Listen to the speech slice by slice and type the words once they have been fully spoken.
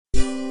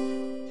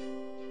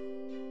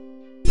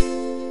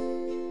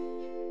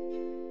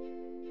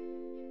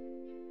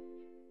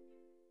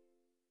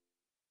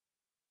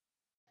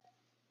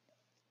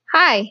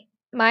Hi,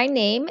 my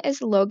name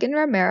is Logan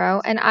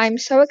Romero, and I'm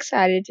so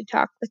excited to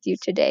talk with you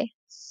today.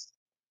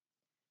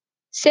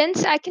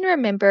 Since I can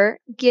remember,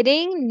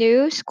 getting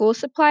new school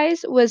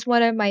supplies was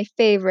one of my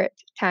favorite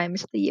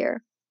times of the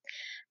year.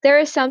 There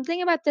is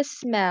something about the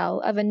smell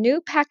of a new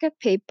pack of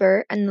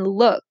paper and the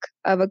look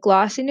of a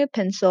glossy new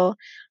pencil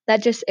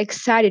that just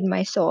excited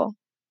my soul.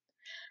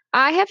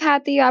 I have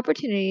had the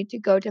opportunity to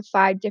go to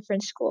 5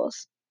 different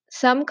schools.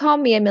 Some call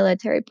me a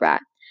military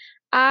brat.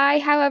 I,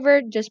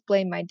 however, just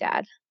blame my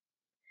dad.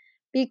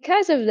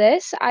 Because of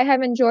this, I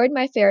have enjoyed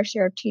my fair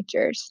share of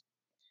teachers.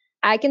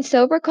 I can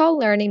still recall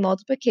learning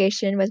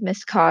multiplication with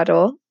Miss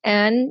Caudle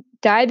and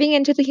diving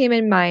into the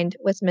human mind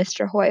with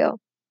Mr. Hoyle.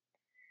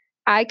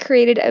 I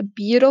created a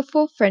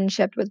beautiful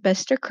friendship with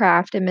Mr.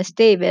 Kraft and Miss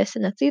Davis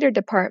in the theater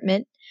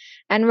department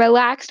and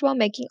relaxed while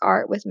making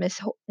art with Miss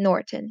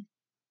Norton.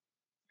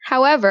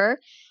 However,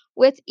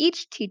 with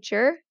each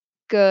teacher,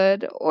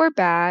 good or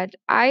bad,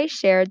 I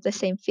shared the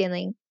same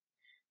feeling,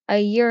 a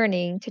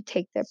yearning to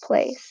take their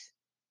place.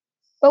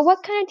 But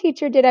what kind of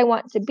teacher did I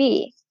want to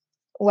be?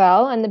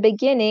 Well, in the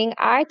beginning,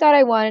 I thought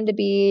I wanted to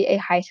be a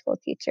high school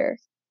teacher.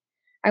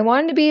 I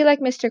wanted to be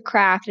like Mr.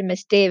 Kraft and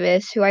Miss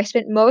Davis, who I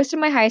spent most of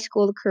my high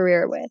school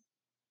career with.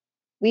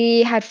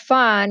 We had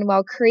fun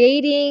while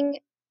creating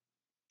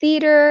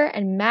theater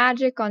and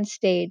magic on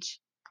stage.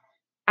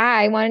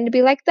 I wanted to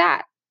be like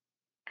that.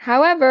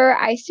 However,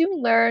 I soon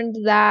learned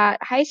that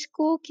high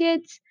school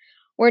kids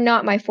were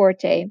not my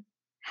forte.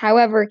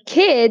 However,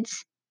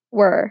 kids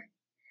were.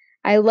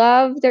 I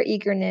love their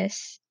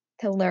eagerness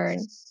to learn,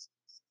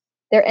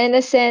 their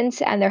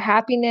innocence and their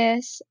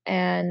happiness,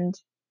 and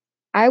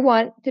I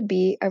want to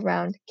be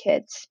around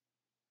kids.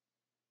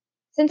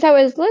 Since I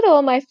was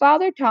little, my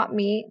father taught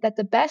me that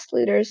the best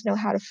leaders know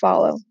how to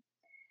follow.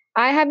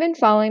 I have been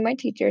following my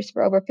teachers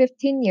for over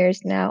 15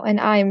 years now, and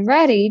I am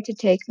ready to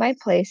take my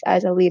place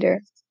as a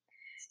leader.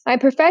 My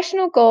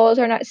professional goals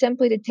are not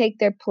simply to take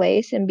their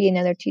place and be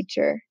another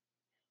teacher,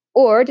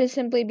 or to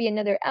simply be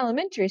another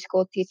elementary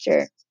school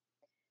teacher.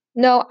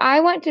 No,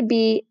 I want to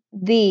be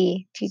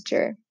the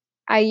teacher.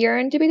 I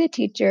yearn to be the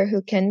teacher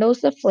who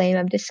kindles the flame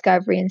of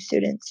discovery in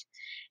students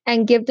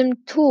and give them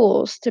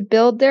tools to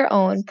build their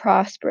own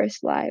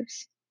prosperous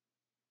lives.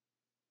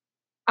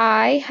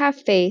 I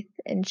have faith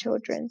in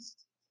children.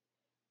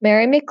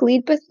 Mary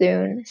McLeod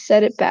Bethune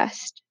said it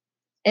best: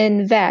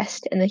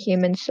 invest in the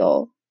human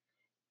soul.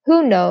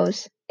 Who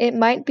knows, it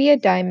might be a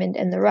diamond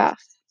in the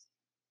rough.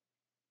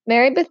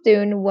 Mary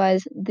Bethune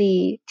was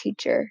the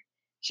teacher.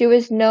 She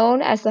was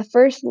known as the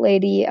First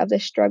Lady of the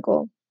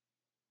struggle.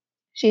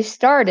 She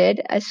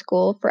started a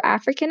school for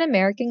African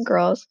American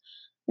girls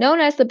known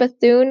as the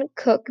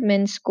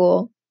Bethune-Cookman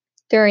School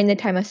during the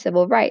time of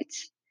civil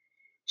rights.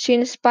 She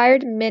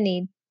inspired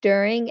many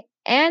during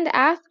and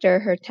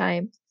after her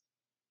time.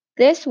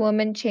 This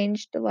woman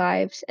changed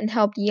lives and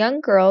helped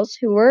young girls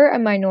who were a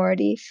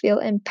minority feel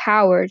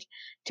empowered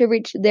to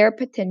reach their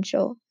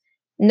potential,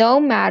 no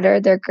matter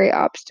their great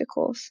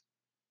obstacles.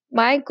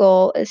 My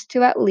goal is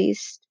to at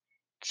least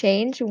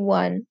change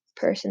one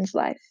person's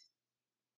life.